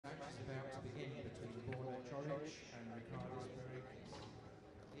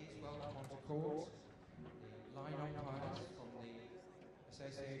court the line umpires from the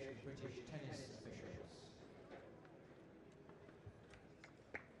Association of British Tennis Officials.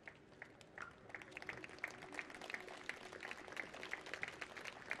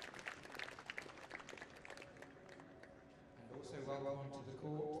 And also welcome onto the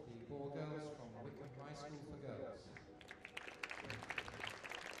court the ball girls from Wickham High School for Girls.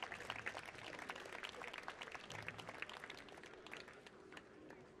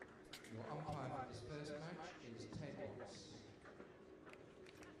 Your umpire for this first match is Ted Watts.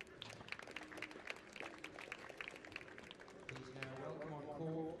 Please now welcome on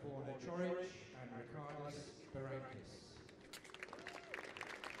court Borna Coric and Ricardas Berankis.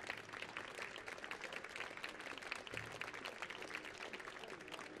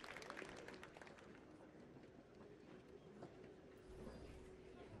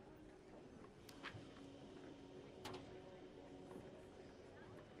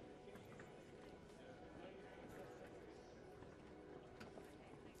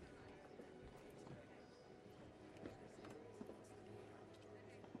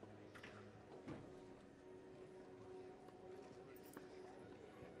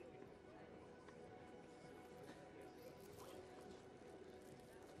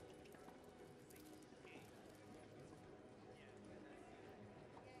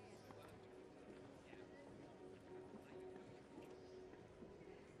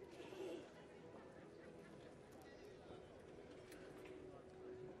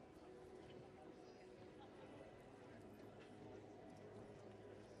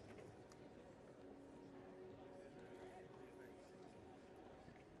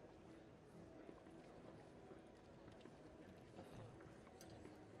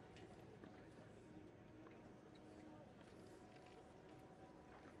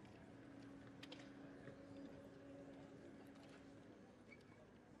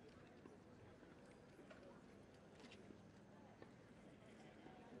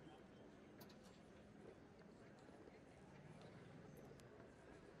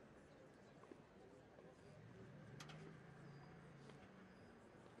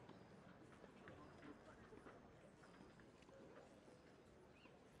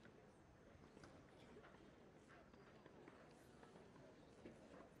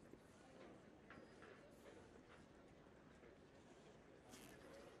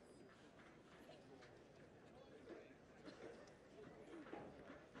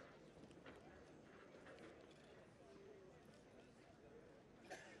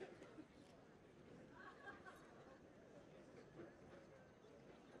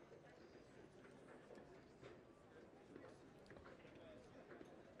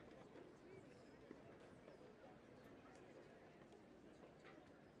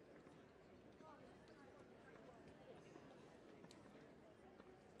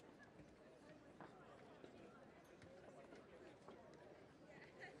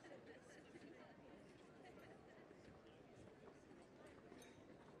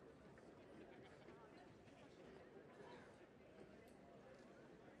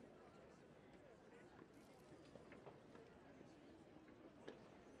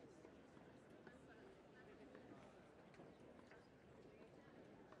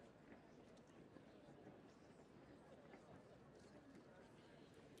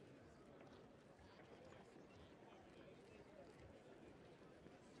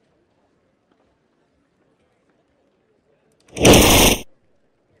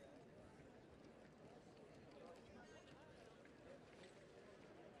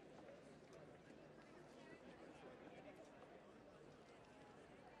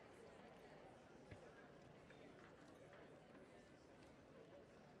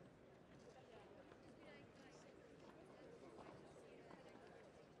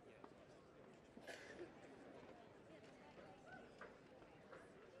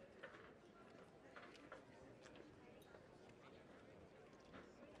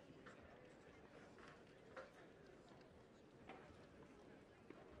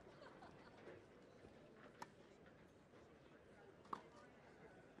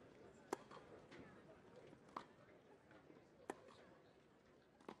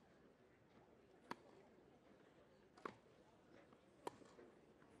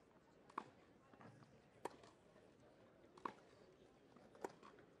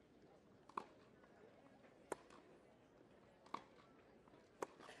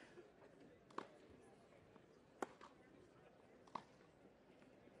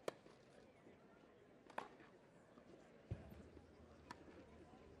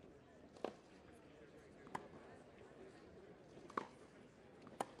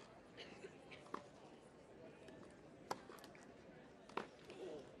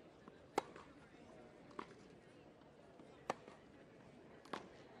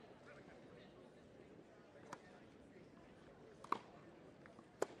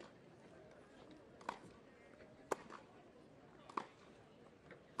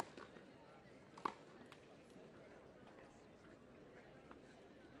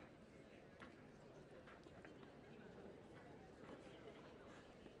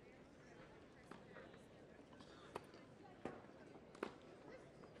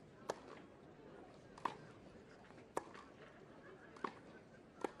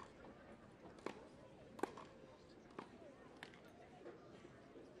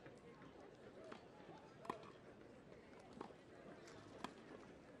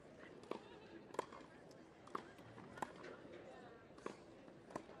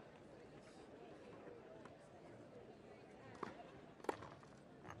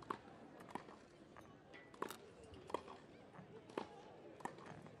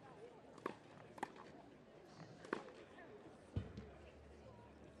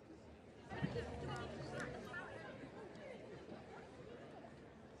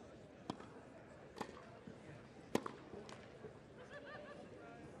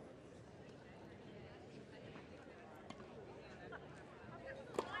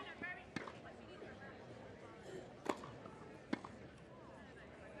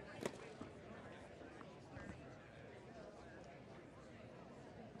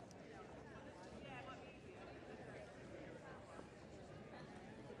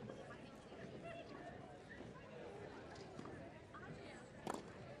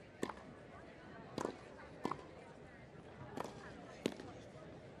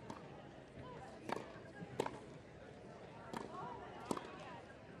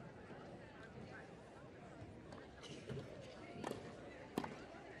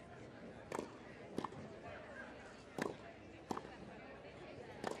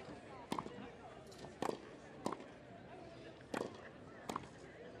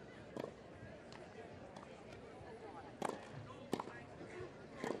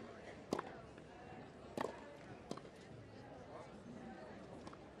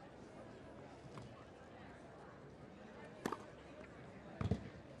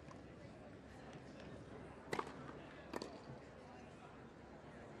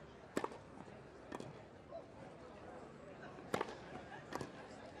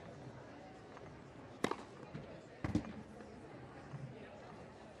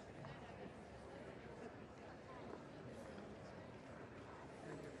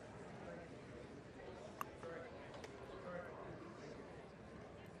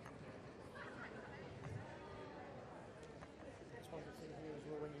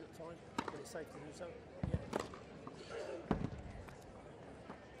 it safe to do so? Yeah.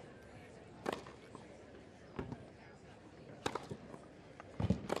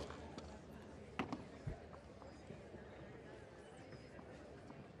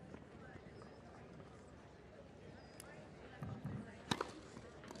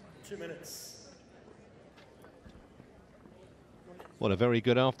 2 minutes. Well, a very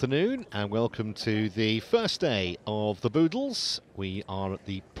good afternoon and welcome to the first day of the Boodles. We are at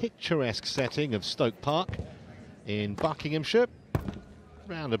the picturesque setting of Stoke Park in Buckinghamshire,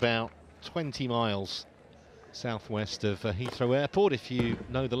 round about 20 miles southwest of Heathrow Airport, if you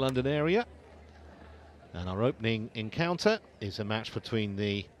know the London area. And our opening encounter is a match between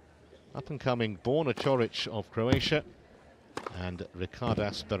the up-and-coming Borna Coric of Croatia and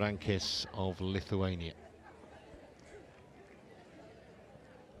Ricardas Berankis of Lithuania.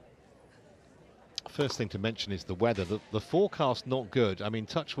 First thing to mention is the weather. The forecast not good. I mean,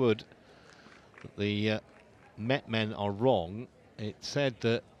 touch wood, the Met men are wrong. It said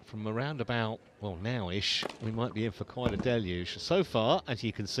that from around about, well, now-ish, we might be in for quite a deluge. So far, as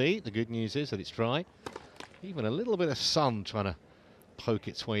you can see, the good news is that it's dry. Even a little bit of sun trying to poke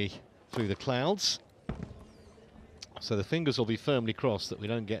its way through the clouds. So the fingers will be firmly crossed that we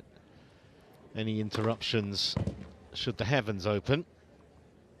don't get any interruptions should the heavens open.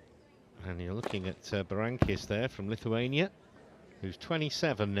 And you're looking at Berankis there from Lithuania, who's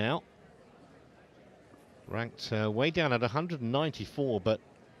 27 now. Ranked way down at 194, but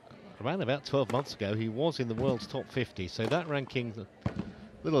around about 12 months ago he was in the world's top 50, so that ranking's a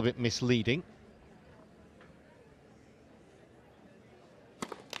little bit misleading.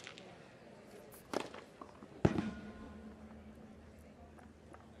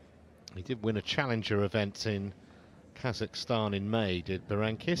 He did win a challenger event in Kazakhstan in May, did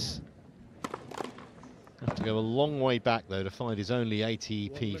Berankis. Have to go a long way back though to find his only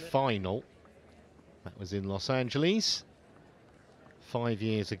ATP final. That was in Los Angeles 5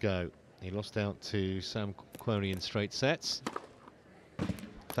 years ago. He lost out to Sam Querrey in straight sets. In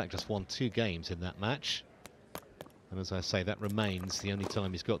fact, just won 2 games in that match. And as I say, that remains the only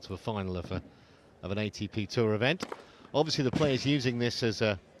time he's got to a final of an ATP Tour event. Obviously, the players using this as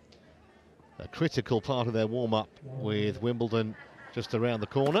a critical part of their warm-up with Wimbledon just around the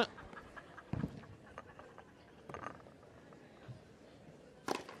corner.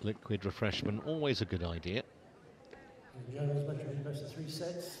 Liquid refreshment, always a good idea. Jones match will be best of 3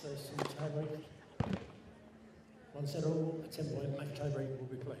 sets, first in tiebreak. 1 set all, a 10-point match tiebreak will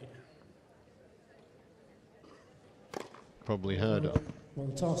be played. Probably heard of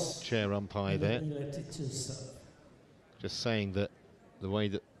One toss. Chair umpire there. Just saying that the way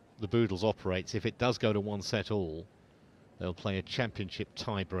that the Boodles operates, if it does go to 1 set all, they'll play a championship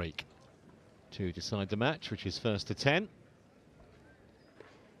tiebreak to decide the match, which is first to 10.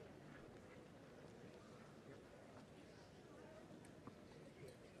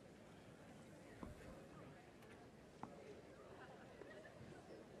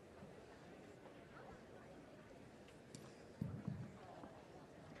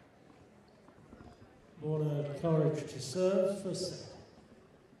 Borna, Coric to serve, first set.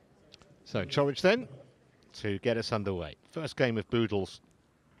 So Coric then to get us underway. First game of Boodles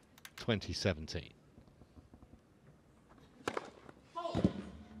 2017.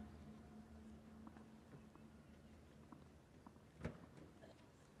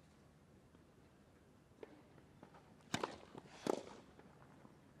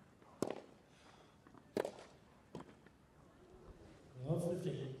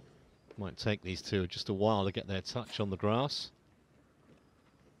 Might take these two just a while to get their touch on the grass.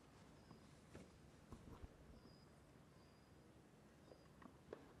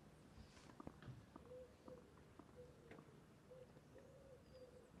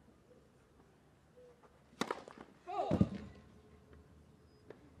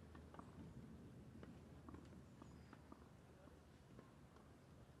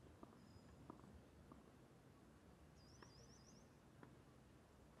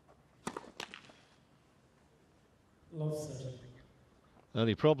 Love 30.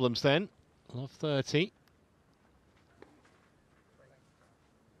 Early problems then. Love 30.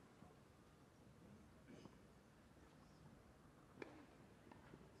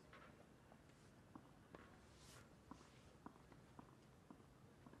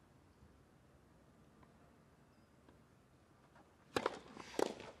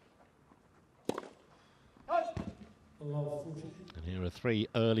 Love 40. And here are 3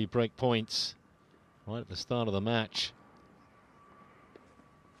 early break points right at the start of the match.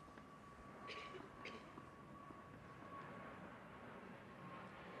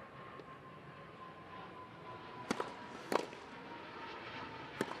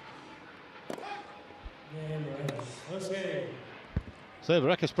 So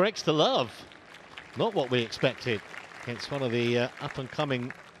Berankis breaks to love. Not what we expected against one of the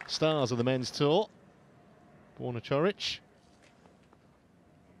up-and-coming stars of the men's tour, Borna Coric.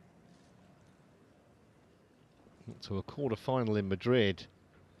 To a quarter-final in Madrid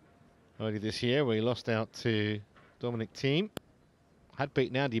early this year, where he lost out to Dominic Thiem. Had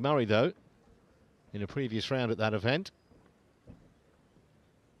beaten Andy Murray, though, in a previous round at that event.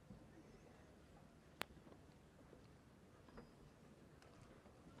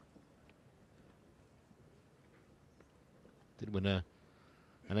 Did win an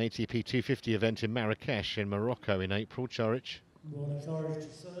ATP 250 event in Marrakesh in Morocco in April, Coric.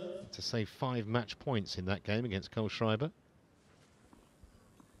 To save 5 match points in that game against Kohlschreiber.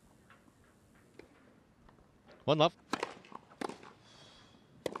 1-love.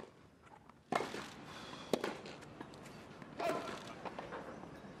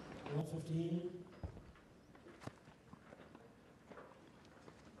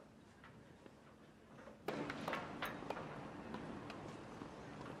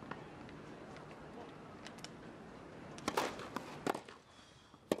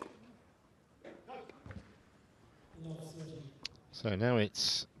 So now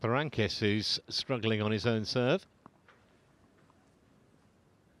it's Berankis who's struggling on his own serve.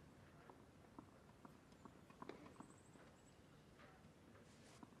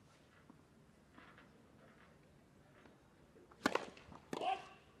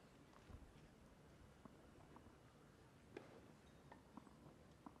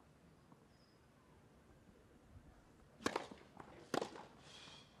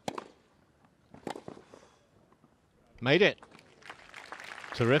 Made it.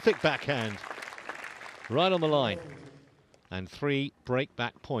 Terrific backhand. Right on the line. And 3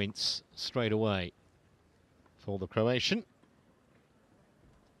 break-back points straight away for the Croatian.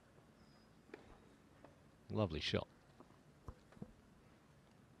 Lovely shot.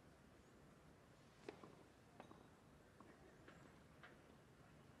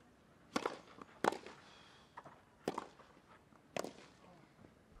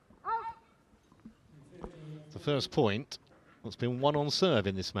 The first point. It's been 1 on serve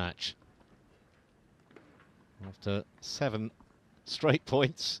in this match. After 7 straight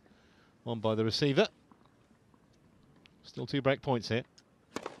points, 1 by the receiver. Still 2 break points here.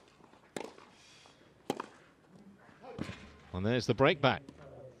 And there's the break back.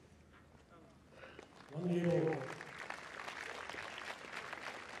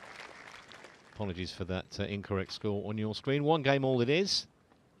 Apologies for that incorrect score on your screen. 1 game all it is.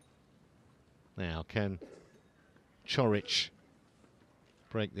 Now, can Coric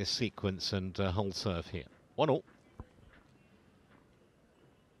break this sequence and hold serve here? 1-1.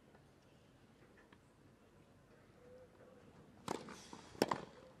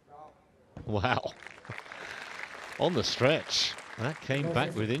 Wow. On the stretch. That came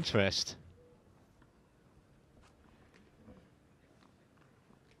back with interest.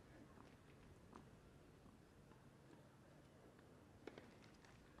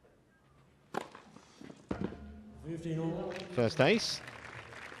 First ace.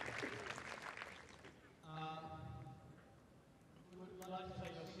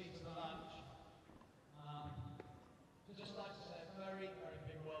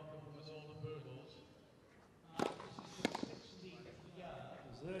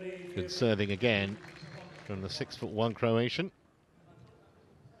 Good serving again from the 6'1" Croatian.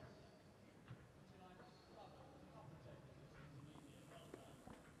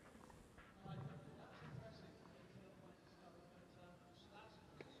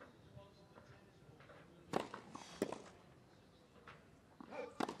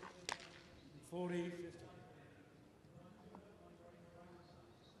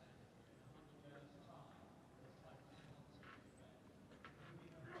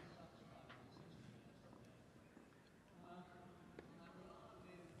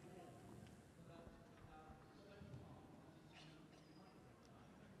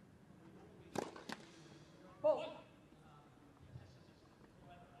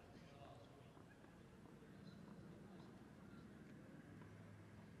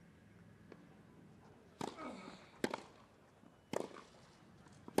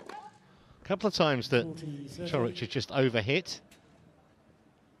 A couple of times that Coric has just overhit.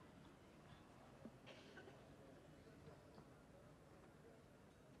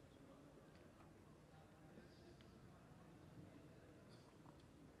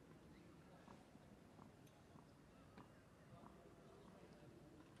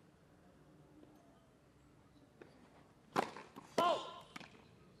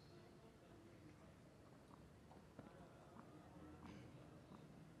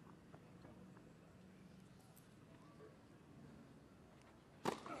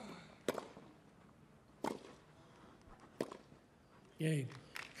 Game.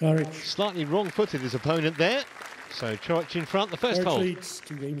 Coric. Slightly wrong-footed his opponent there. So Coric in front, the first Coric hole. leads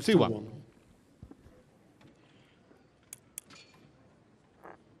 2 games 2-1. to 1.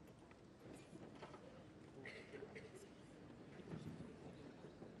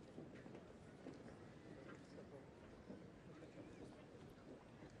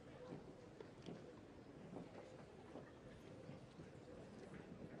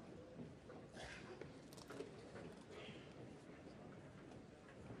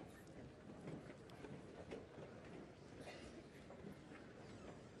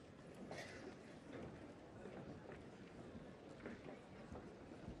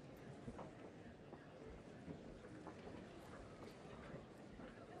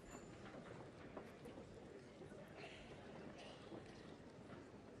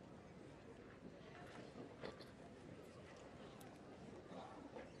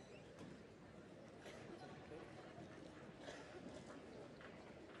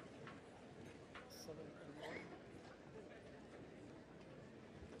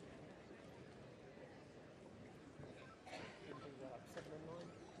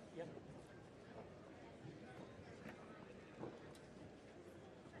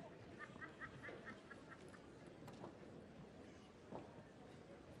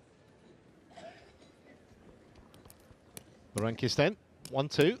 Berankis then,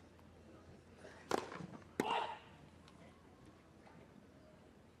 1-2.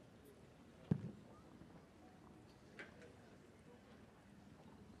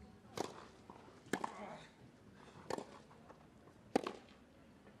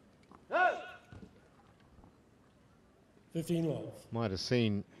 No. 15 love. Might have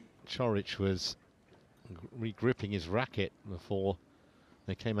seen Coric was re-gripping his racket before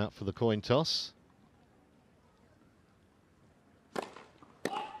they came out for the coin toss.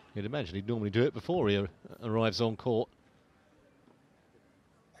 You'd imagine he'd normally do it before he arrives on court.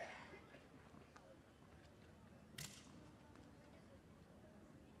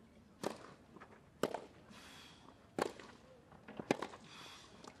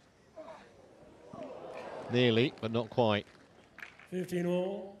 Nearly, but not quite. 15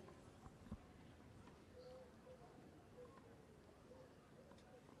 all.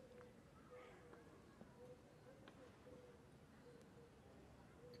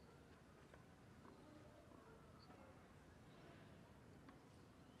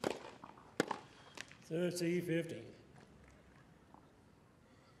 $30-50.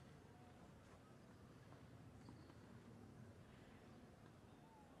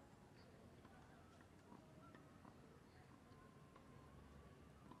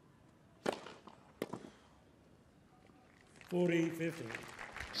 $40-50.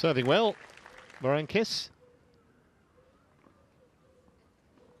 Serving well, Berankis.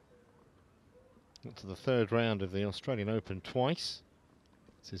 Got to the 3rd round of the Australian Open twice.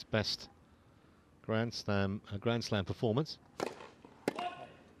 It's his best Grand Slam performance.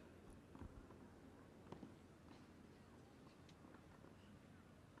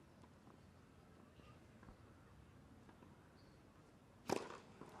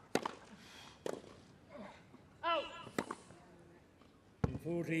 Out.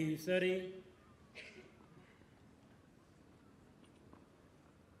 40-30.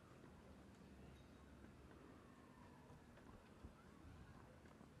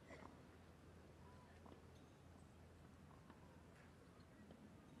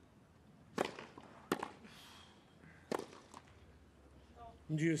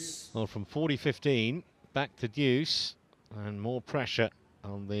 Deuce. Well, from 40-15 back to deuce, and more pressure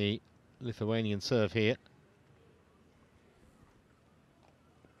on the Lithuanian serve here.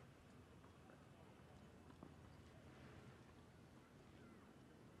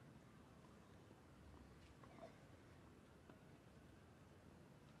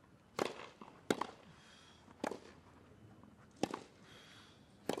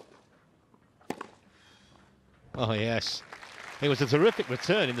 Oh yes, it was a terrific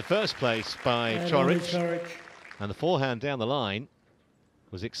return in the first place by Coric, and the forehand down the line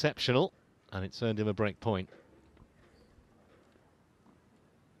was exceptional, and it's earned him a break point.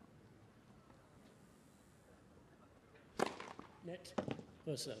 Net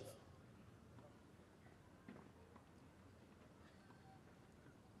for serve.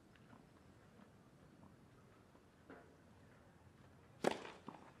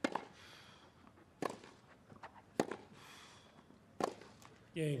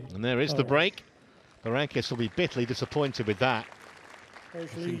 Game. And there is the break. Berankis will be bitterly disappointed with that.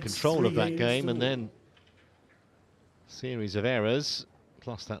 He's in control of that game, and then series of errors,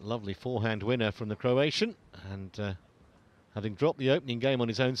 plus that lovely forehand winner from the Croatian. And having dropped the opening game on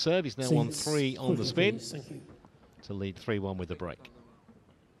his own serve, he's now on 3 on the spin. to lead 3-1 with the break.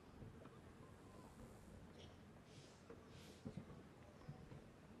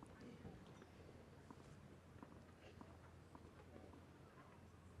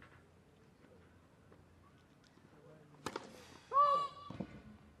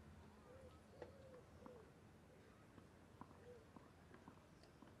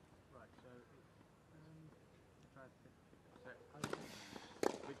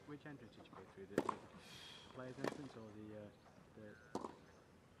 Which entrance did you go through? The player's entrance or the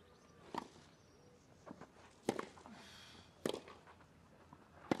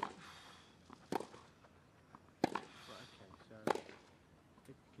Right, okay, so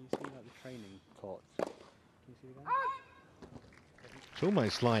can you see like the training courts? Can you see that? It's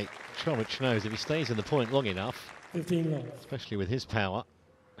almost like Coric knows if he stays in the point long enough, 15 long. especially with his power,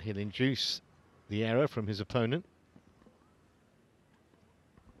 he'll induce the error from his opponent.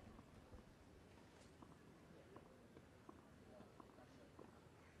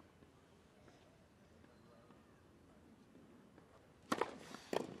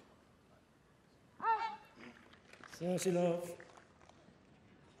 Love.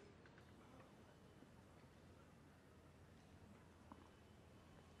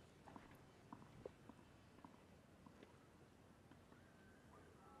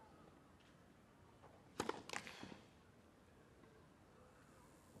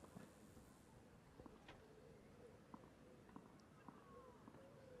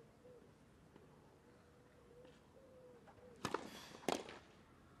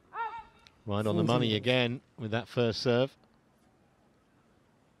 Right on the money again with that first serve.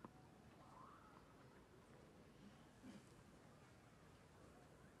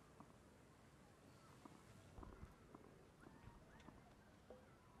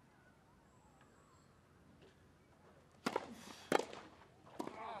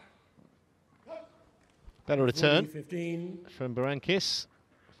 Better return 15. from Berankis,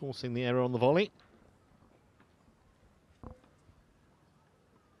 forcing the error on the volley.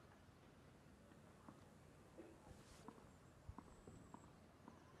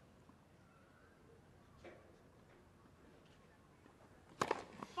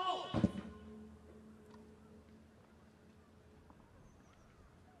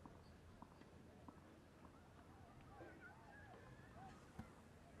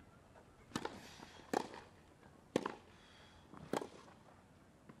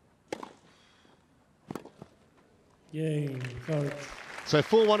 Yay, Coric. So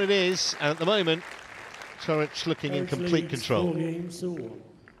 4-1 it is, and at the moment, Coric looking in complete leads control. 4 games to 1.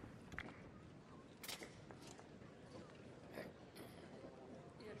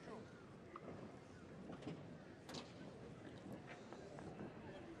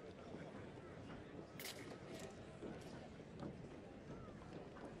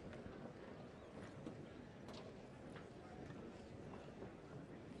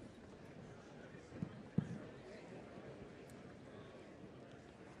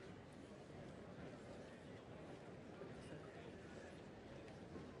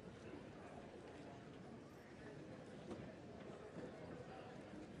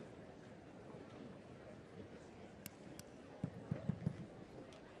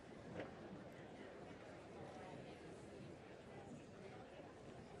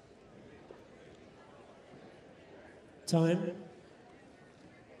 Time.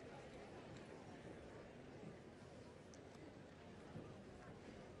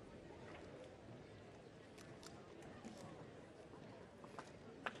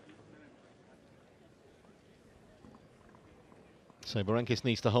 So Berankis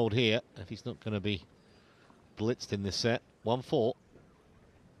needs to hold here if he's not going to be blitzed in this set. 1-4.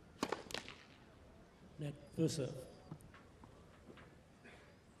 Net first serve.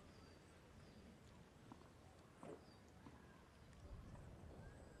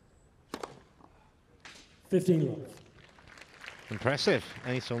 $15 long. Impressive.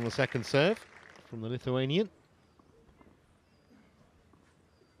 Ace on the second serve from the Lithuanian.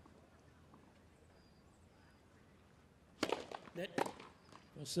 Net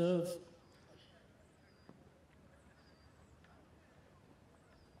first serve.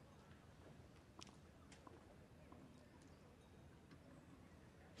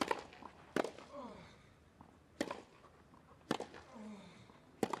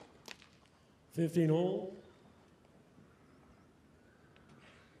 $15 all.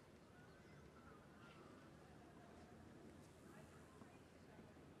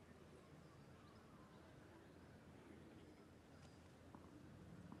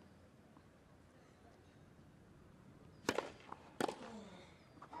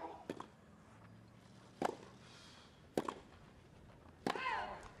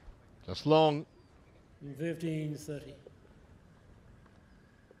 Just long. 15-30.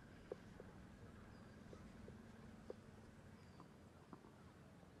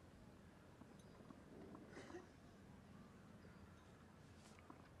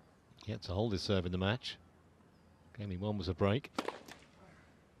 Yet to hold his serve in the match. Game he won was a break.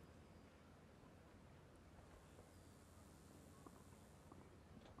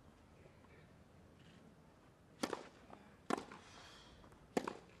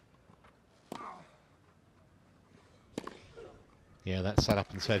 Yeah, that sat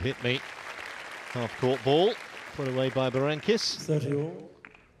up and said, hit me. Half-court ball, put away by Berankis. 30 all.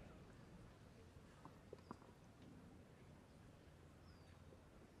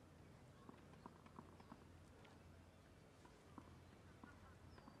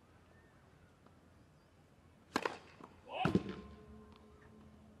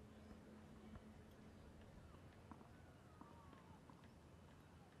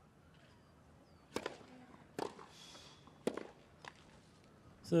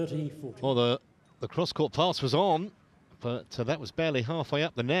 Well, the cross-court pass was on, but that was barely halfway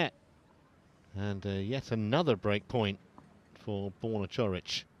up the net. And yet another break point for Borna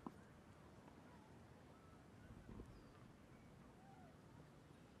Coric.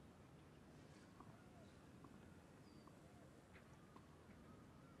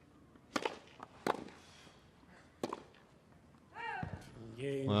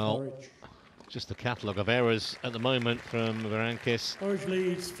 Well, just the catalogue of errors at the moment from Berankis. Coric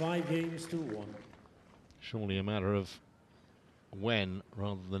leads 5 games to 1. Surely a matter of when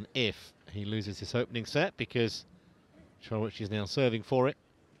rather than if he loses this opening set, because Coric is now serving for it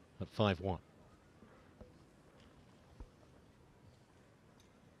at 5-1.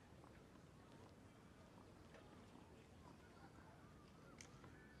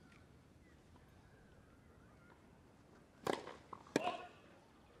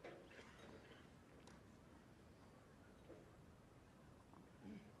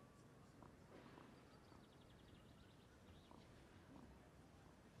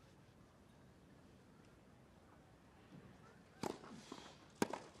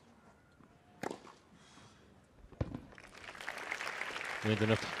 With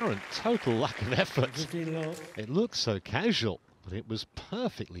an apparent total lack of effort. It looks so casual, but it was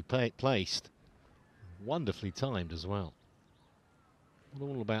perfectly placed. Wonderfully timed as well. Not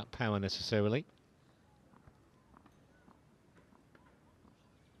all about power necessarily.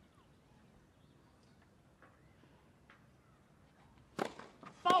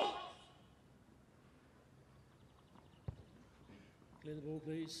 Clear the ball,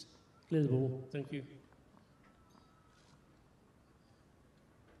 please. Clear the ball. Thank you.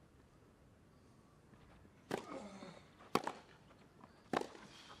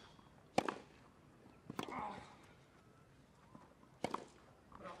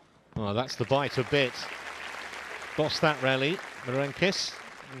 Oh, that's the bite a bit. Lost that rally, Berankis.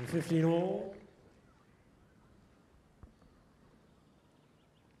 15 all.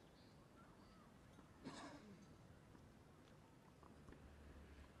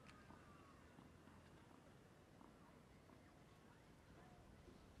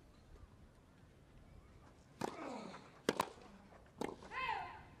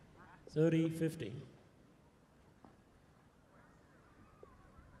 $30-15.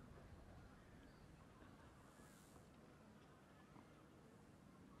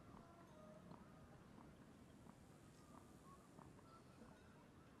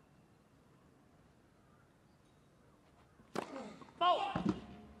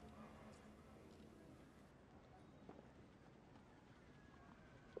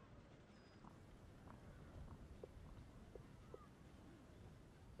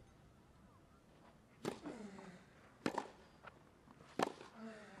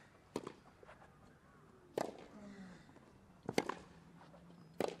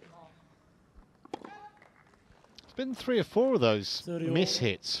 It's been 3 or 4 of those miss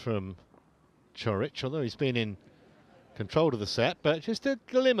hits from Coric, although he's been in control of the set, but just a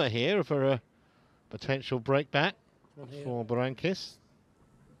glimmer here for a potential break back for Berankis.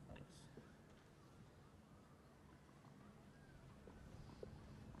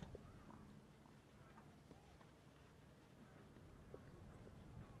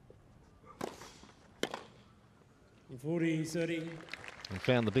 In 40-30. He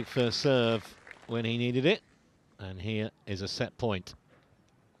found the big first serve when he needed it, and here is a set point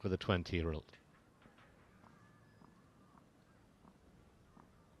for the 20-year-old.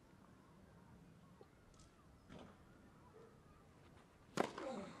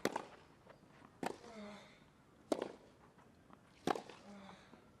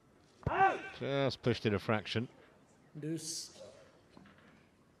 Just pushed it a fraction. Deuce.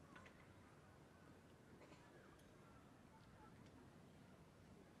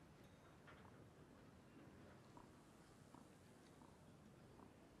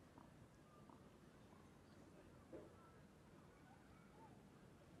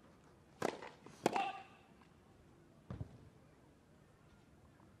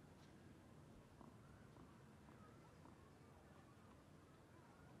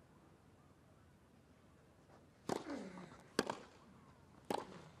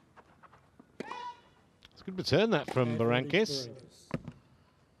 It's a good return that from Berankis,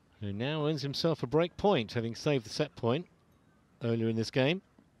 who now earns himself a break point, having saved the set point earlier in this game.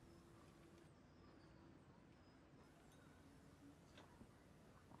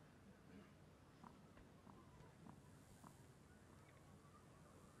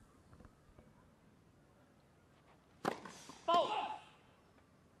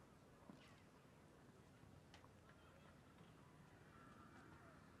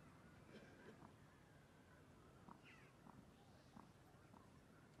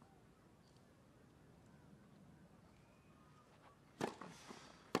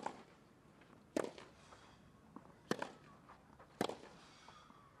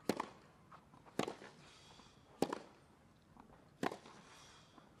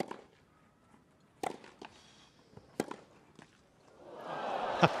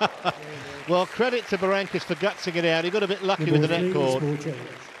 Well, credit to Berankis for gutsing it out. He got a bit lucky with the net cord,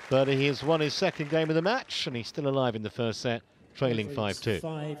 but he has won his second game of the match, and he's still alive in the first set, trailing 5-2.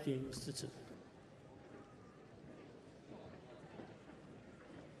 5 games to 2.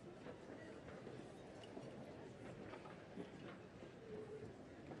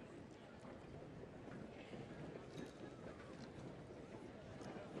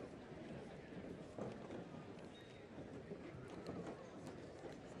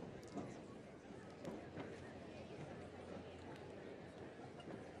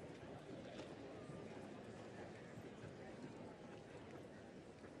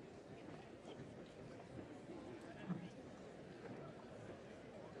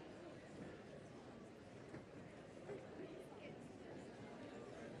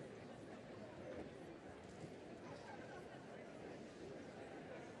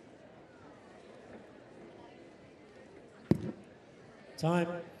 Time.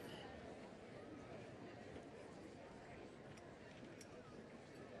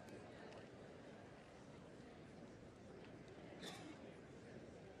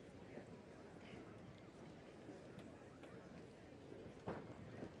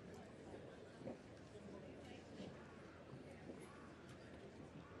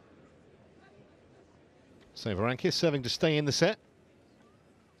 So Berankis serving to stay in the set.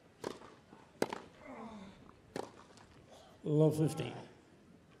 Love 15.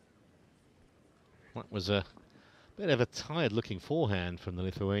 That was a bit of a tired-looking forehand from the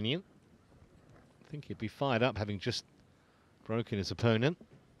Lithuanian. I think he'd be fired up, having just broken his opponent.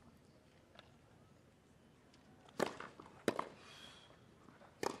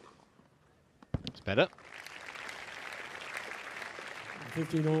 It's better.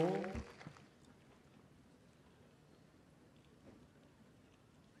 15 all.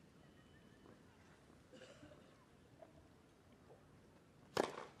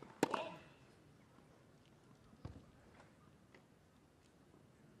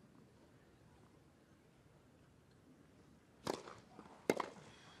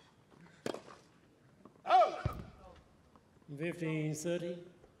 Oh! 15-30.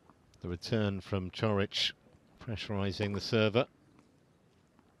 The return from Coric, pressurising the server.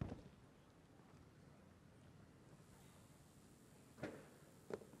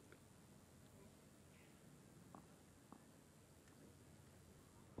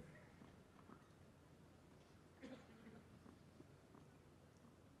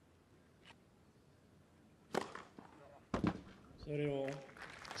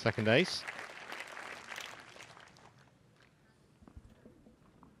 Second ace.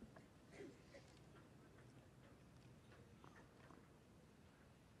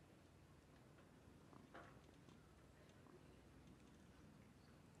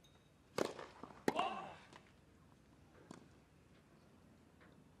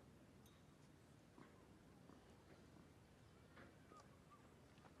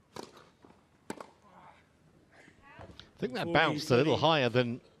 I think that bounced a little higher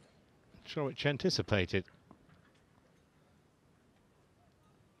than Coric anticipated.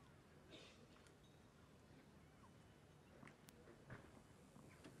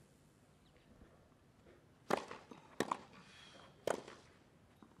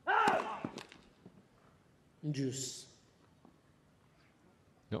 Juice.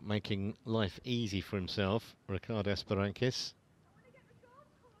 Not making life easy for himself, Ricardas Berankis.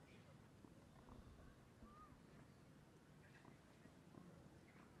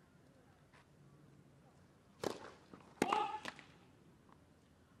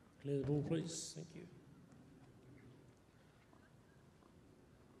 Clear the ball, please. Thank you.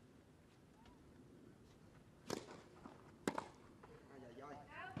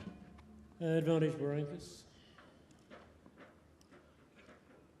 Advantage, Berankis.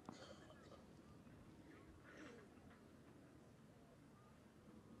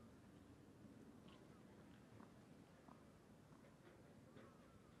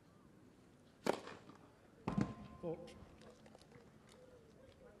 short.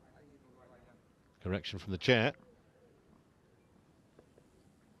 Correction from the chair.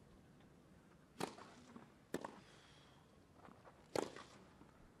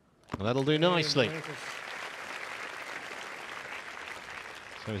 Well, that'll do nicely.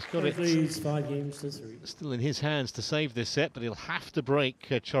 So he's got it. Leads 5 games to 3. Still in his hands to save this set, but he'll have to break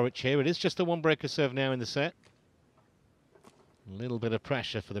Coric here. It is just a one-breaker serve now in the set. A little bit of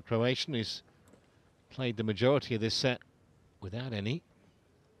pressure for the Croatian, who's played the majority of this set without any.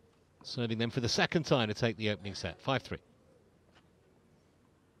 Serving them for the second time to take the opening set, 5-3.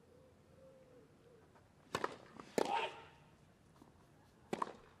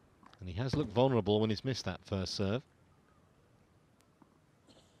 And he has looked vulnerable when he's missed that first serve.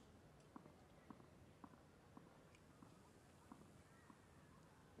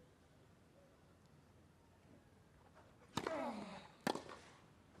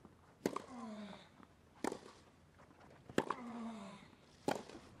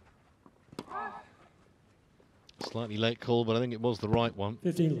 Slightly late call, but I think it was the right one.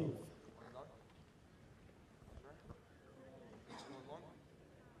 15 love.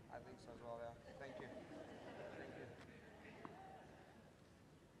 I think so as well, yeah. Thank you. Thank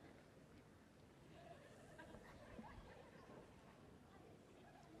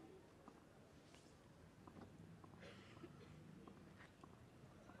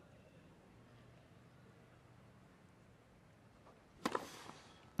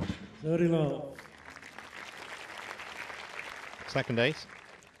you. 30 love. Second ace.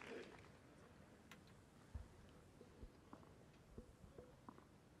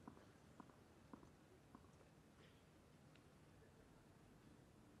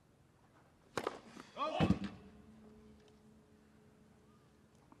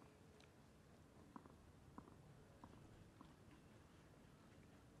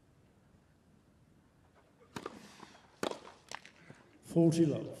 $40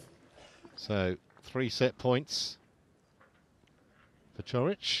 love. So 3 set points for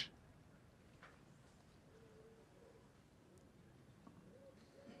Coric.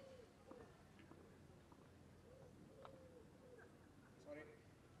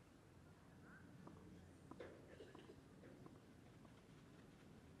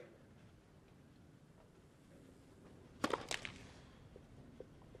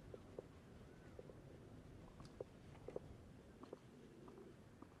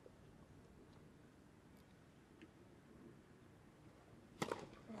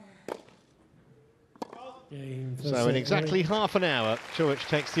 Game So in exactly half an hour, Coric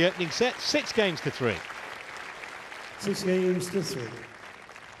takes the opening set, 6 games to 3. 6 games to 3.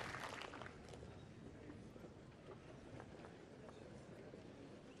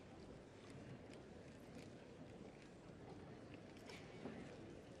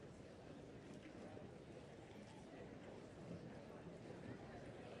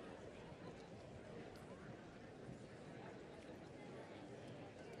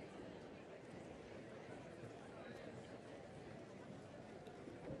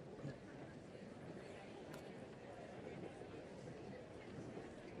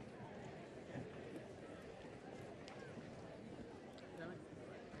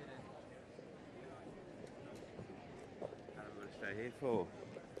 Stay here for?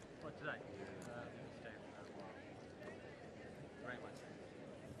 What, today? Stay for a while. Great Wednesday.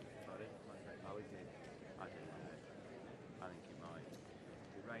 Sorry? Oh, is it? I don't know. I think it might.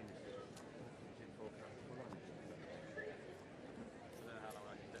 The rain is in forecast full on. I don't know how long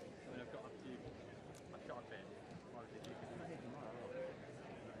I can do. I mean, I've got a few. I've got a bit. Why did you? Not here tomorrow.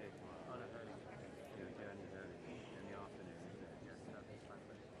 Not here tomorrow. I don't know. Your journey's early in the afternoon, isn't it? Yes, that's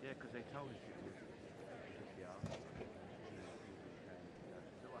exactly. Yeah, because they told us it was the afternoon.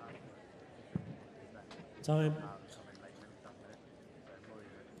 Time.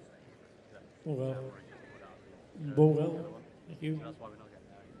 Ball well. Thank you. That's why we're not getting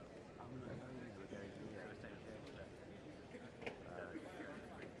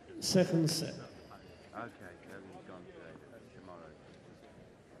there. Second set. Okay, Kevin's gone today. Tomorrow.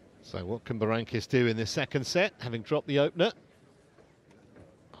 So what can Berankis do in this second set, having dropped the opener?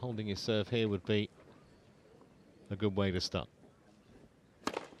 Holding his serve here would be a good way to start.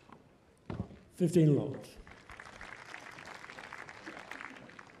 15 love.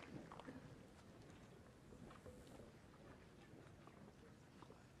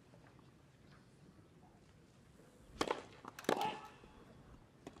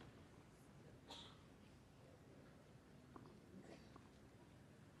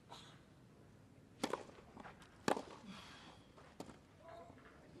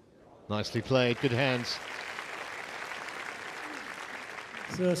 Nicely played, good hands.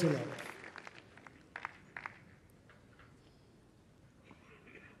 30 love.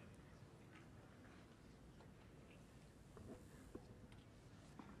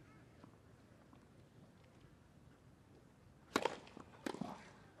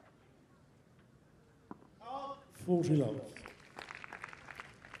 40 love.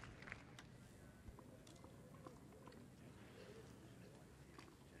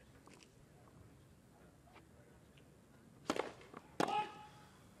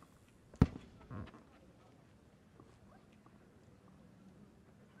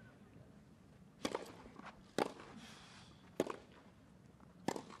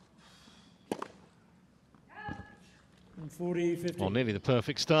 And 40, 50. Well, nearly the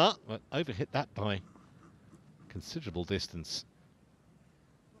perfect start, but overhit that by considerable distance.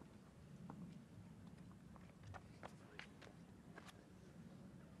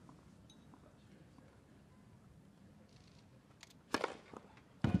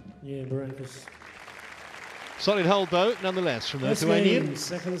 Yeah, Berankis. Solid hold though, nonetheless, from the First Lithuanian. game,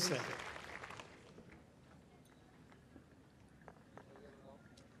 second set.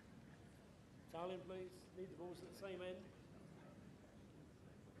 Italian, please. Lead the balls at the same end.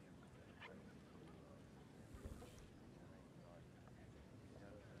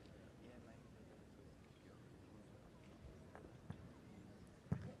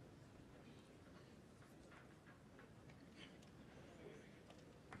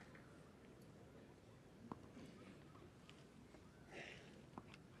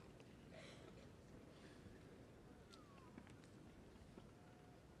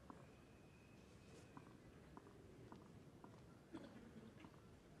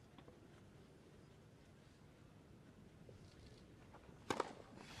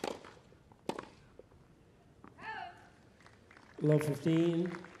 Love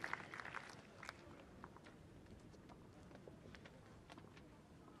 15.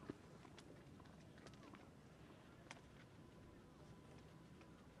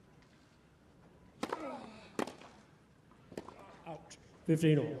 Out.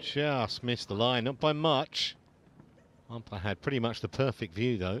 15 all. Just missed the line, not by much. Umpire had pretty much the perfect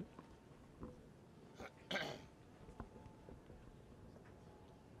view though.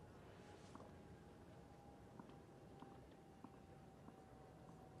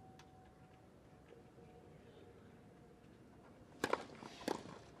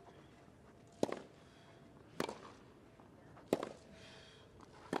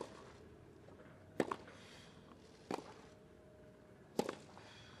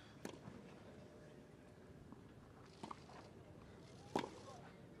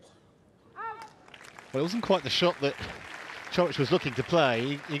 Well, it wasn't quite the shot that Coric was looking to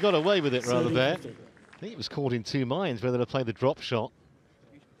play. He got away with it rather there. I think he was caught in two minds whether to play the drop shot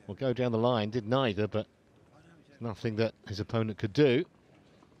or go down the line. Did neither, but nothing that his opponent could do.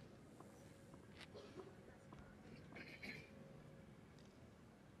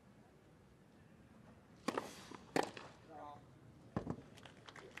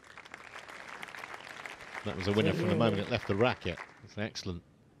 That was a winner from the moment it left the racket. It's excellent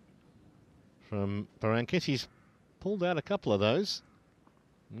from Berankis. He's pulled out a couple of those.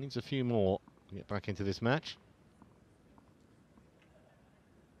 Needs a few more to get back into this match.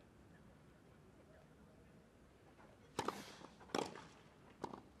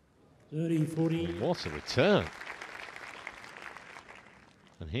 What a return.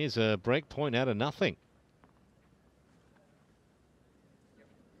 And here's a break point out of nothing.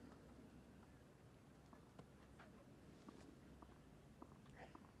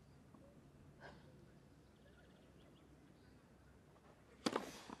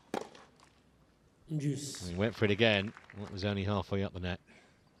 Juice. He went for it again. Well, it was only halfway up the net.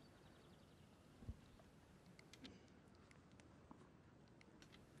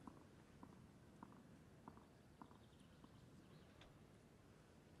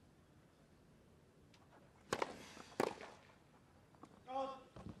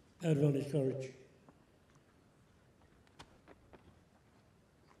 Advantage, Coric.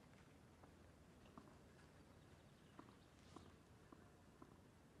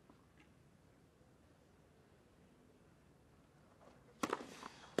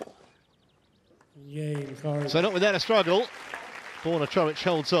 Game, Coric. So not without a struggle. Borna Coric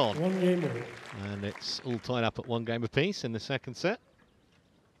holds on. One game all. And it's all tied up at one game apiece in the second set.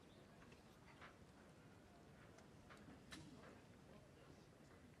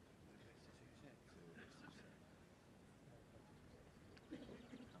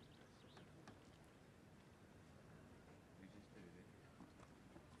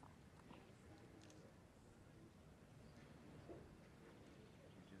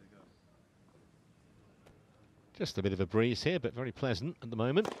 Just a bit of a breeze here, but very pleasant at the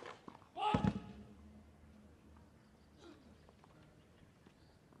moment.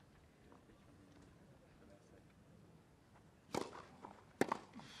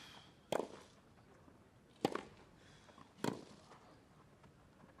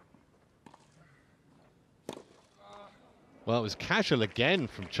 Well, it was casual again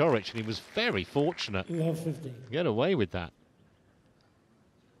from Coric, and he was very fortunate Love 15. to get away with that.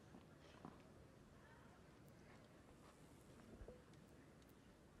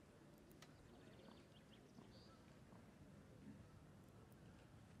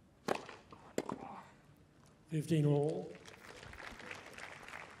 $15 all.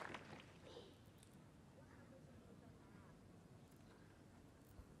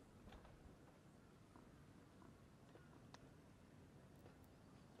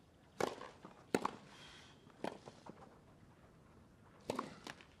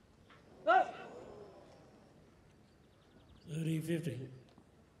 $30-15.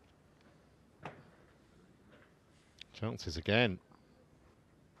 Chances again.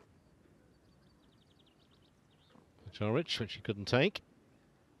 Coric, which he couldn't take.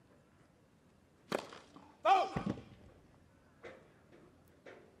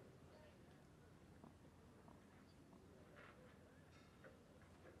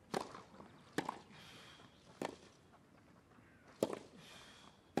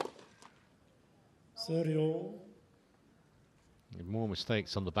 $30 all. More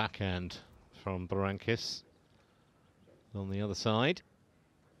mistakes on the backhand from Berankis on the other side.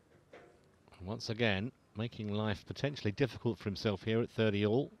 And once again, making life potentially difficult for himself here at 30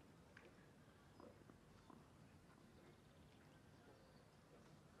 all.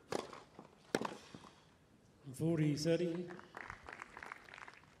 $40-30.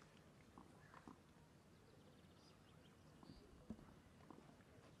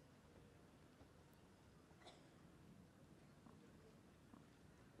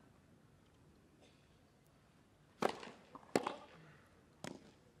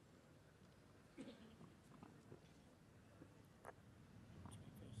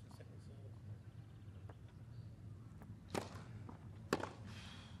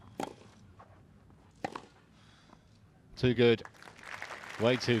 Too good.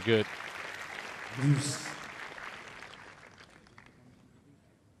 Way too good. Deuce.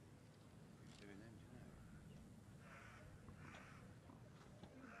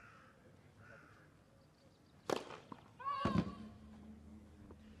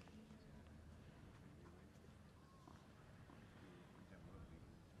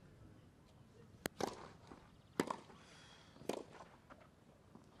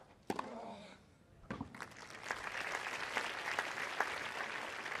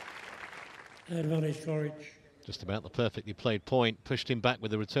 Advantage Coric. Just about the perfectly played point. Pushed him back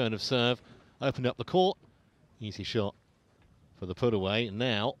with the return of serve. Opened up the court. Easy shot for the put away. And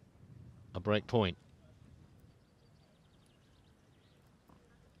now a break point.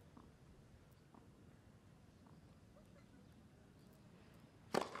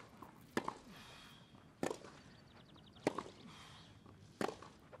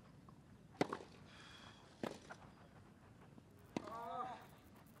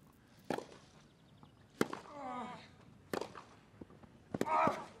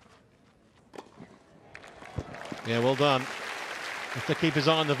 Yeah, well done. If the keeper's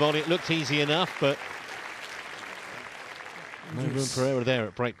eye on the volley, it looked easy enough, but no room for error there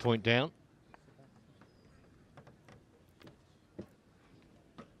at break point down.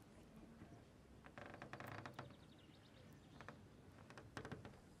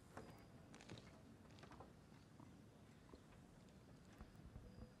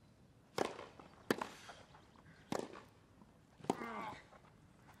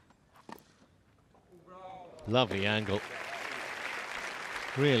 Lovely angle.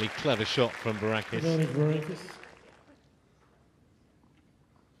 Really clever shot from Berankis. Advantage Berankis.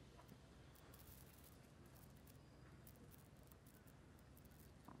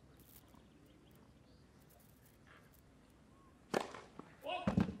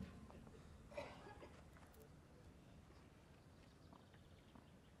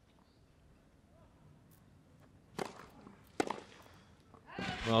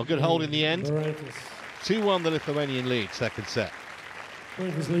 Well, good hold in the end. Berankis. 2-1 the Lithuanian lead, second set.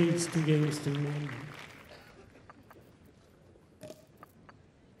 Berankis leads 2 games to 1.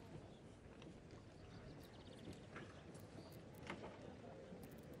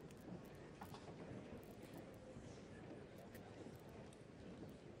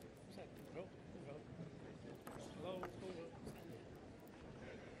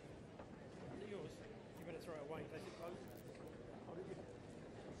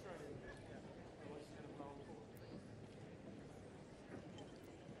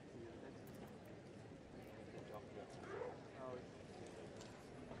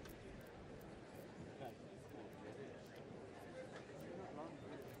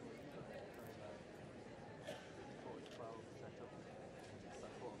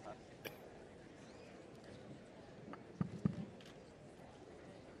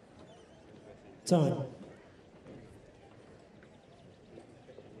 Time.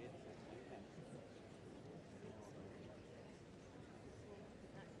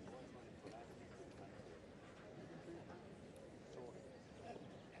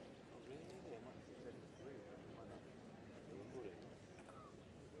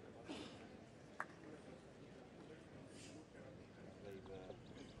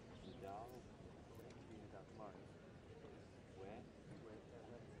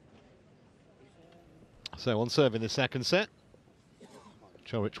 So on serve in the second set.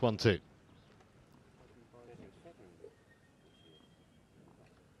 Coric 1-2.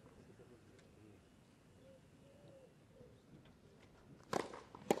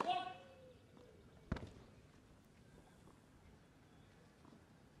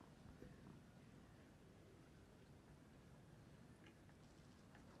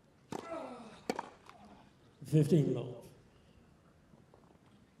 Love.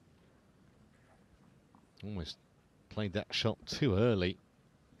 Almost played that shot too early.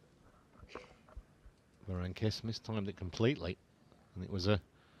 Berankis mistimed it completely. And it was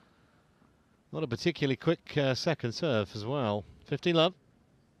not a particularly quick second serve as well. 15 love.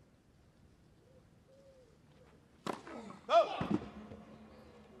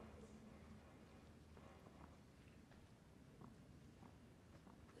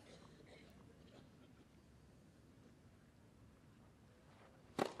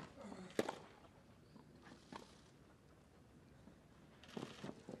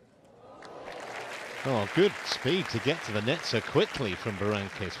 Oh, good speed to get to the net so quickly from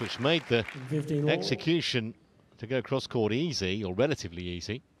Berankis, which made the execution to go cross-court easy, or relatively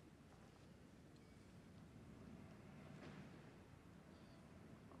easy.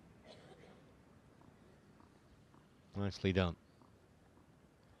 Nicely done.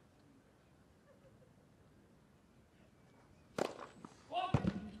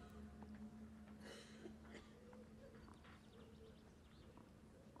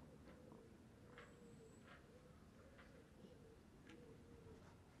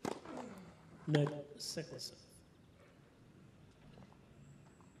 Net, second serve.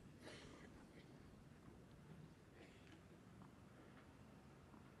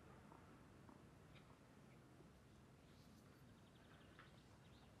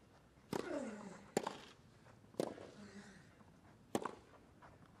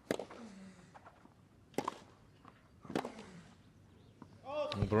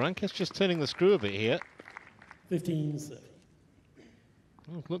 And Berankis just turning the screw a bit here. 15-30.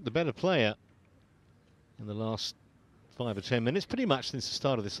 Oh, looked the better player in the last 5 or 10 minutes, pretty much since the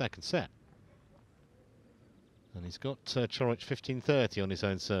start of the second set. And he's got Coric 15-30 on his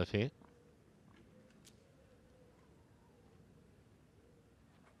own serve here.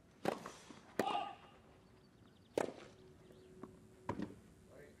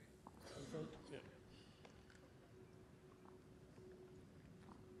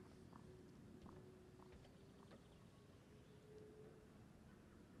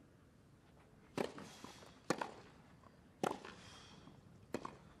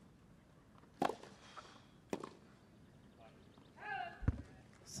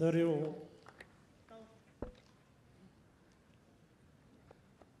 CRO.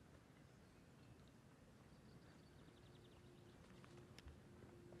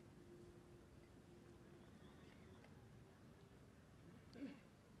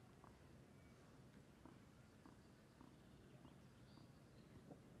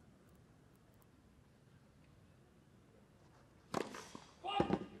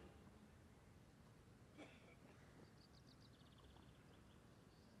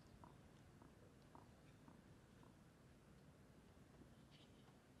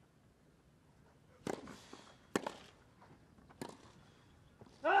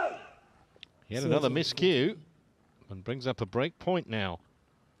 Yet another miscue, and brings up a break point now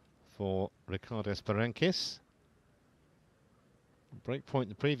for Ricardas Berankis. Break point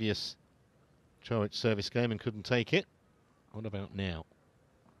the previous Coric service game and couldn't take it. What about now?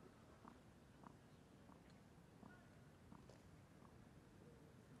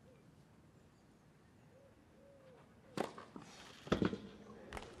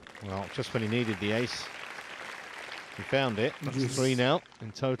 Well, just when he needed the ace, he found it. That's 3 now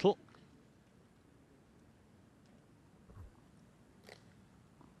in total.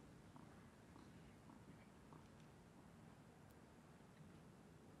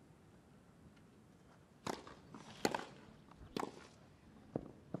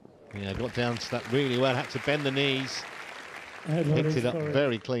 Yeah, got down to that really well, had to bend the knees. Picked it up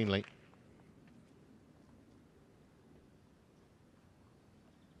very cleanly.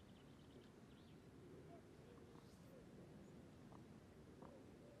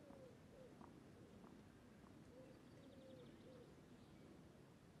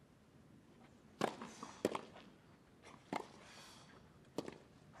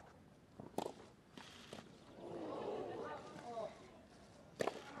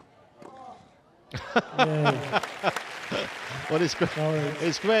 Yeah. Well, it's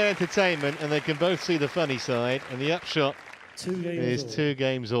Coric, great entertainment, and they can both see the funny side. And the upshot 2 games is all. 2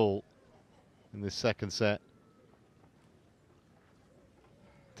 games all in this second set.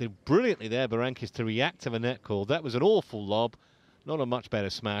 Did brilliantly there, Berankis, to react to the net call. That was an awful lob, not a much better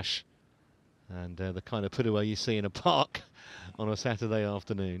smash, and the kind of put away you see in a park on a Saturday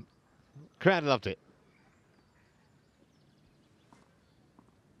afternoon. Crowd loved it.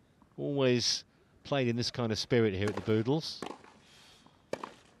 Always played in this kind of spirit here at the Boodles.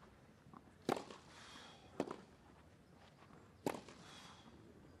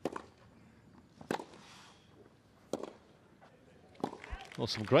 Well,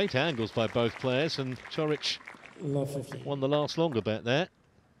 some great angles by both players, and Coric Love 50. won the last longer bet there.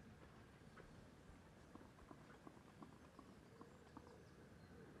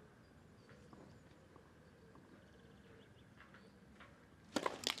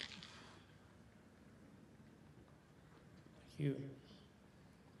 Thank you.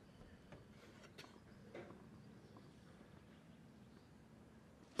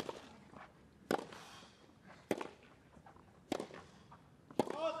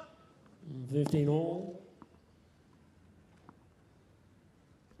 Mm, 15 all.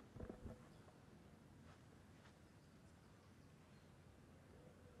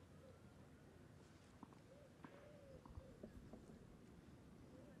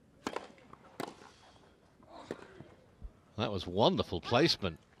 That was wonderful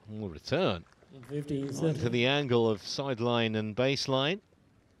placement. Oh, return 15 to 30. the angle of sideline and baseline.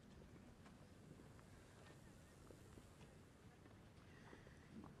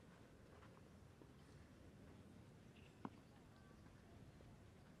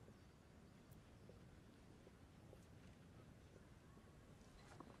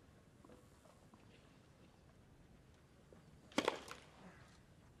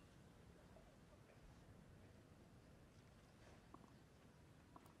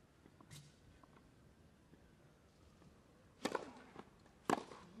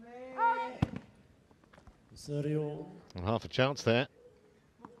 Sergio. And half a chance there.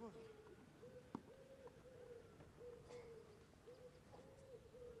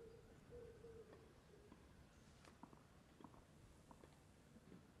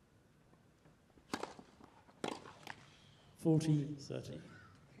 Forty 30.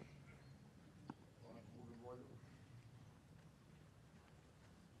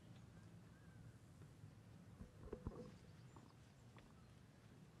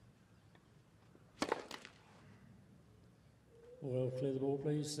 Well, clear the ball,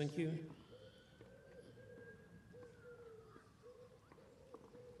 please. Thank you.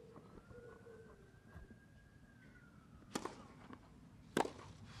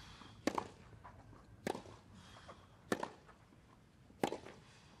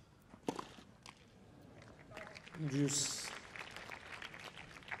 Juice.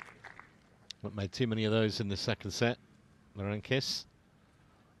 Not made too many of those in the second set, Berankis.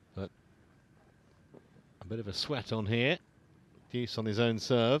 But a bit of a sweat on here. Deuce on his own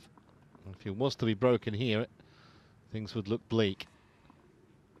serve. And if he was to be broken here, things would look bleak.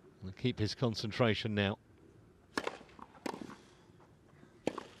 He'll keep his concentration now.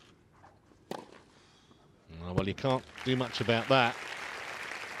 Oh, well, you can't do much about that.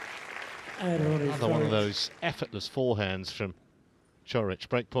 And on his Another one of Coric. those effortless forehands from Coric.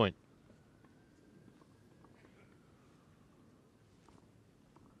 Break point.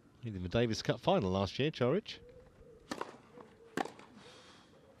 In the Davis Cup final last year, Coric.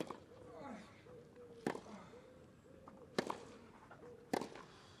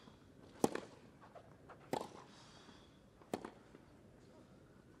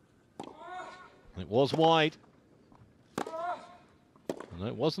 It was wide. No,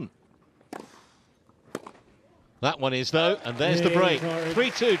 it wasn't. That one is, though, and there's the Yeah, break. Coric.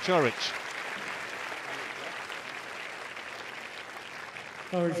 3-2, Coric.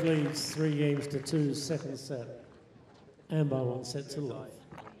 Coric leads 3 games to 2, second set, and by 1 set to love.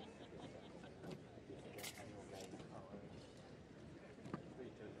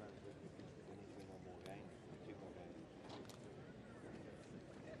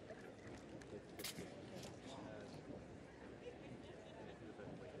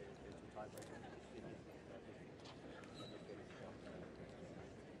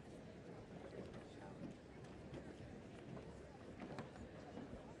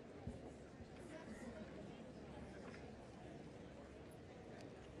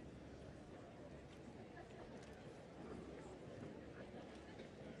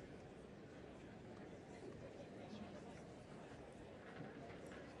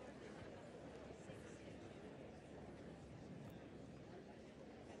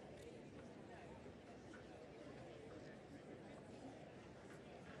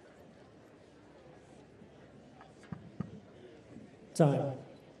 Time.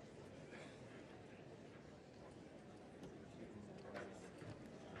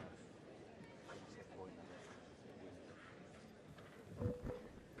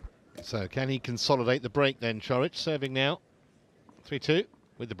 So can he consolidate the break then, Coric, serving now. 3-2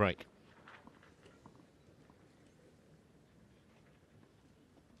 with the break.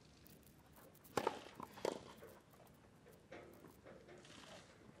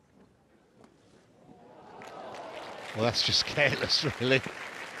 Well, that's just careless, really.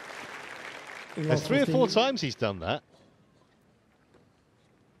 There's 3 or 4 times he's done that.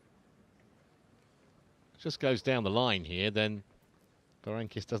 Just goes down the line here, then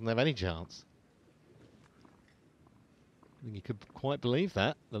Berankis doesn't have any chance. I think you could quite believe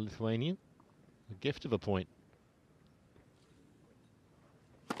that, the Lithuanian. A gift of a point.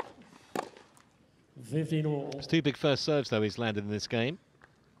 15 all. It's 2 big first serves, though, he's landed in this game.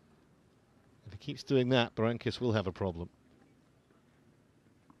 If he keeps doing that, Berankis will have a problem.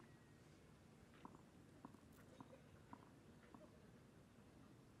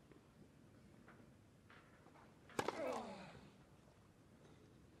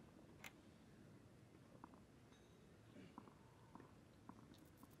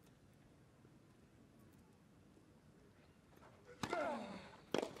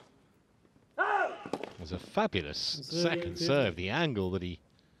 It was a fabulous second serve, the angle that he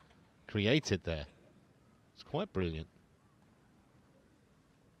created there. It's quite brilliant.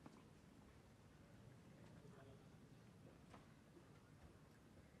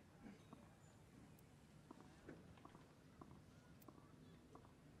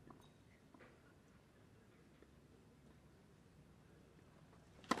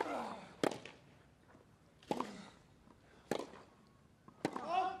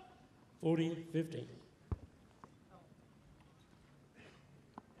 (40-15).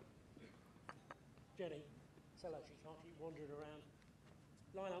 Jenny, tell her she can't keep wandering around.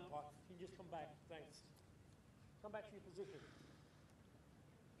 Line umpire, can you just come back? Thanks. Come back to your position.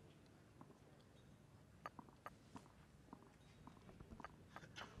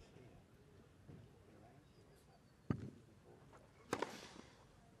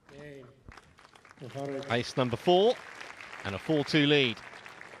 Ace number 4 and a 4-2 lead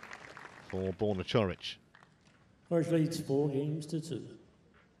for Borna Coric. Coric leads 4-2.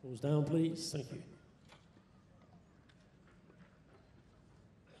 Balls down, please. Thank you.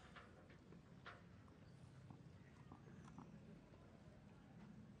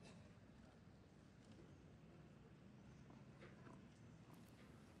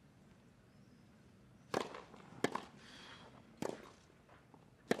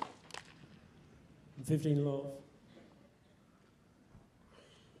 And 15 love.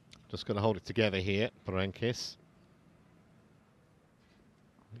 Just going to hold it together here, Berankis.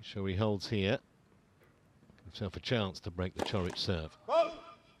 Make sure he holds here. Give himself a chance to break the Coric serve.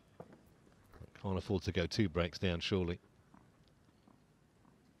 Can't afford to go 2 breaks down, surely.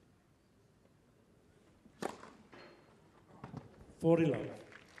 (40 love).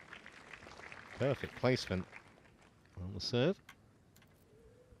 Perfect placement on the serve.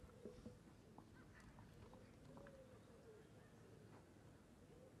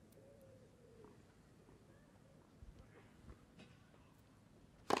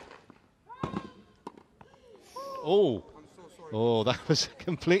 Oh, oh, that was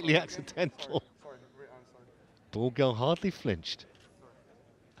completely accidental. Ball girl hardly flinched.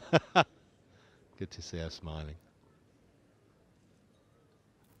 Good to see her smiling.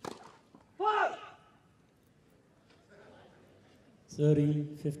 What?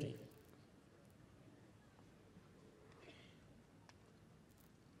 30-15.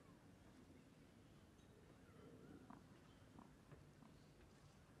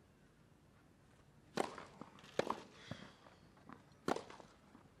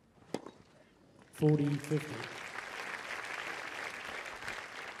 (40-50).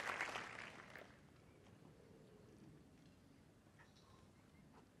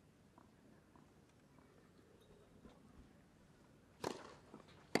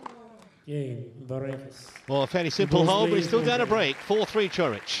 Game, Berankis. Well, a fairly simple hole, but he's still down a break. 4-3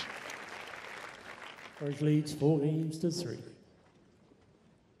 Coric. Coric leads 4-3.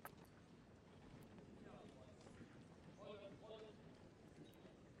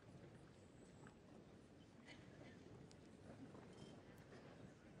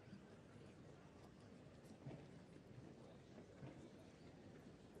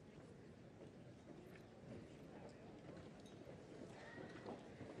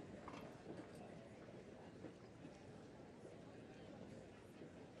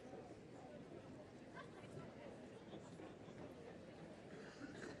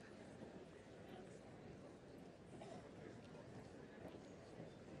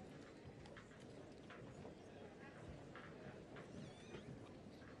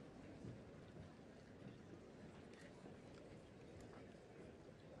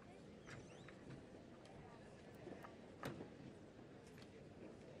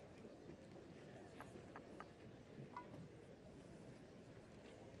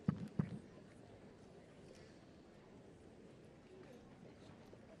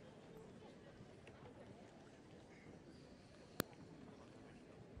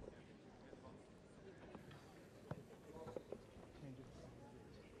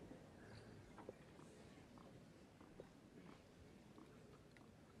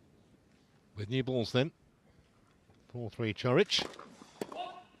 With new balls then. 4-3 Coric.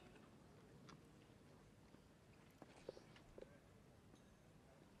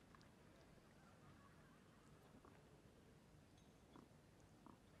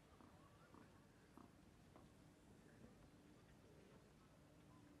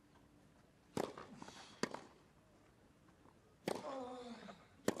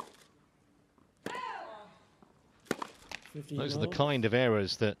 Those are the kind of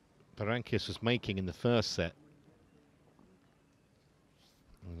errors that Berankis was making in the first set.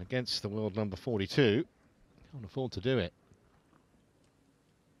 And against the world number 42, can't afford to do it.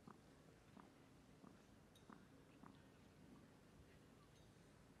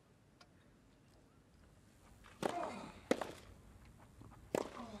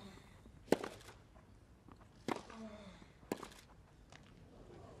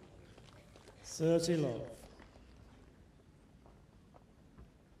 Love.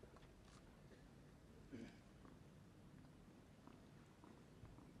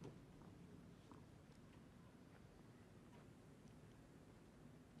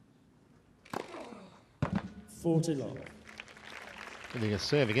 40 love. Giving a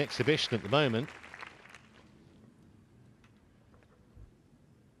serving exhibition at the moment.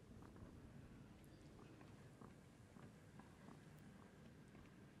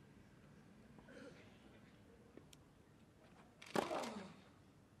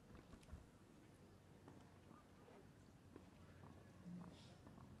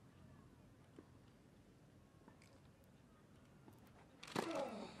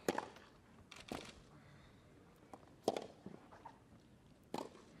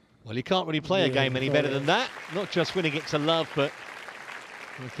 Well, you can't really play a game any better than that. Not just winning it to love, but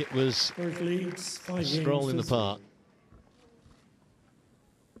I think it was a stroll in the park.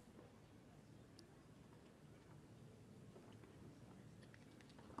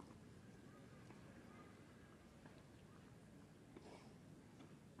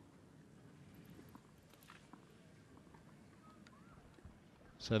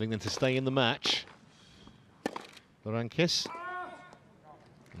 Serving them to stay in the match. Berankis.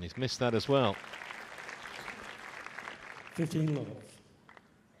 And he's missed that as well. 15 love.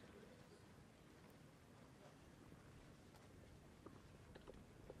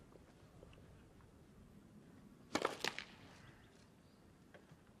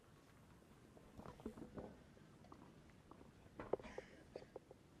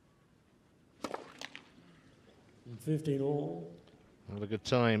 And 15 all. Not a good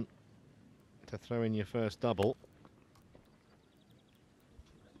time to throw in your first double.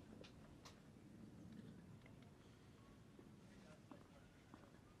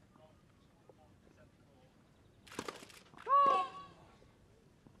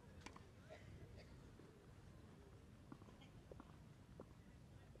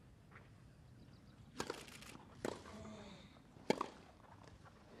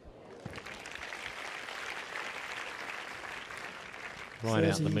 Right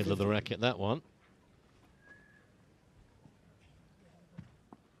out in the middle of the racket, that one.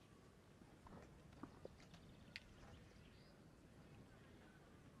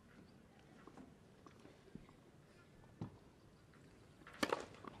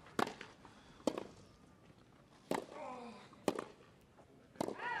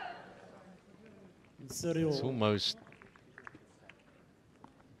 It's almost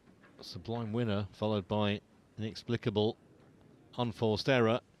a sublime winner, followed by inexplicable unforced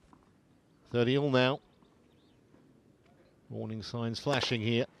error. 30 all now. Warning signs flashing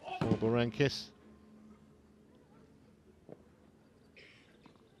here for Berankis.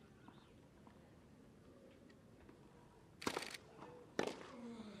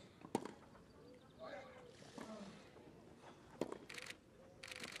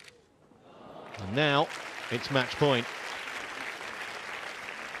 And now it's match point.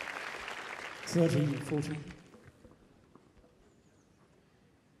 30-40.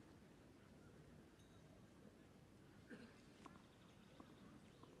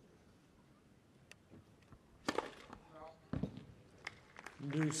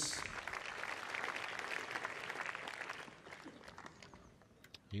 Loose.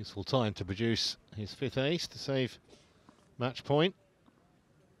 Useful time to produce his fifth ace to save match point.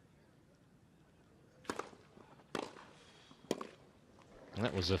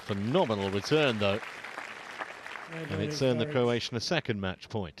 That was a phenomenal return though. And it's earned the Croatian a second match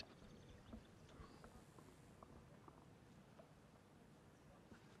point.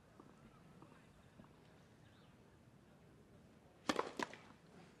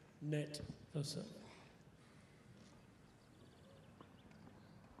 Net. That's it.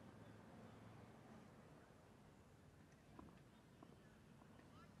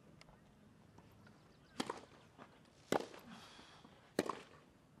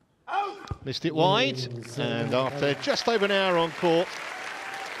 Missed it wide, and after just over an hour on court,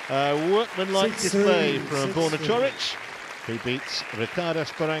 workmanlike display from Borna Coric, who beats Ricardas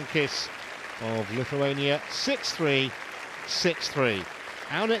Berankis of Lithuania 6-3, 6-3.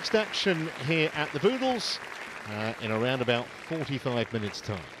 Our next action here at the Boodles in around about 45 minutes'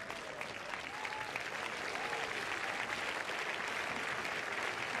 time.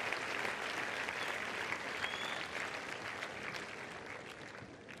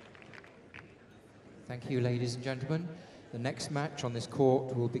 Thank you, ladies and gentlemen. The next match on this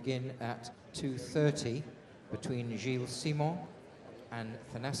court will begin at 2:30 between Gilles Simon and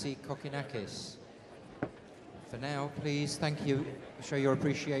Thanasi Kokinakis. For now, please, thank you. Show your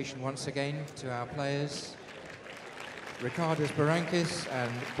appreciation once again to our players, Ricardas Berankis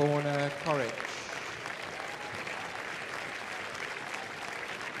and Borna Coric.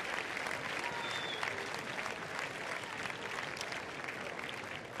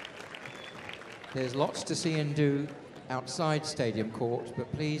 There's lots to see and do outside Stadium Court, but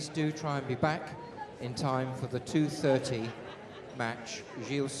please do try and be back in time for the 2:30 match.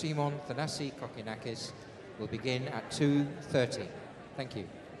 Gilles Simon, Thanasi Kokinakis will begin at 2:30. Thank you.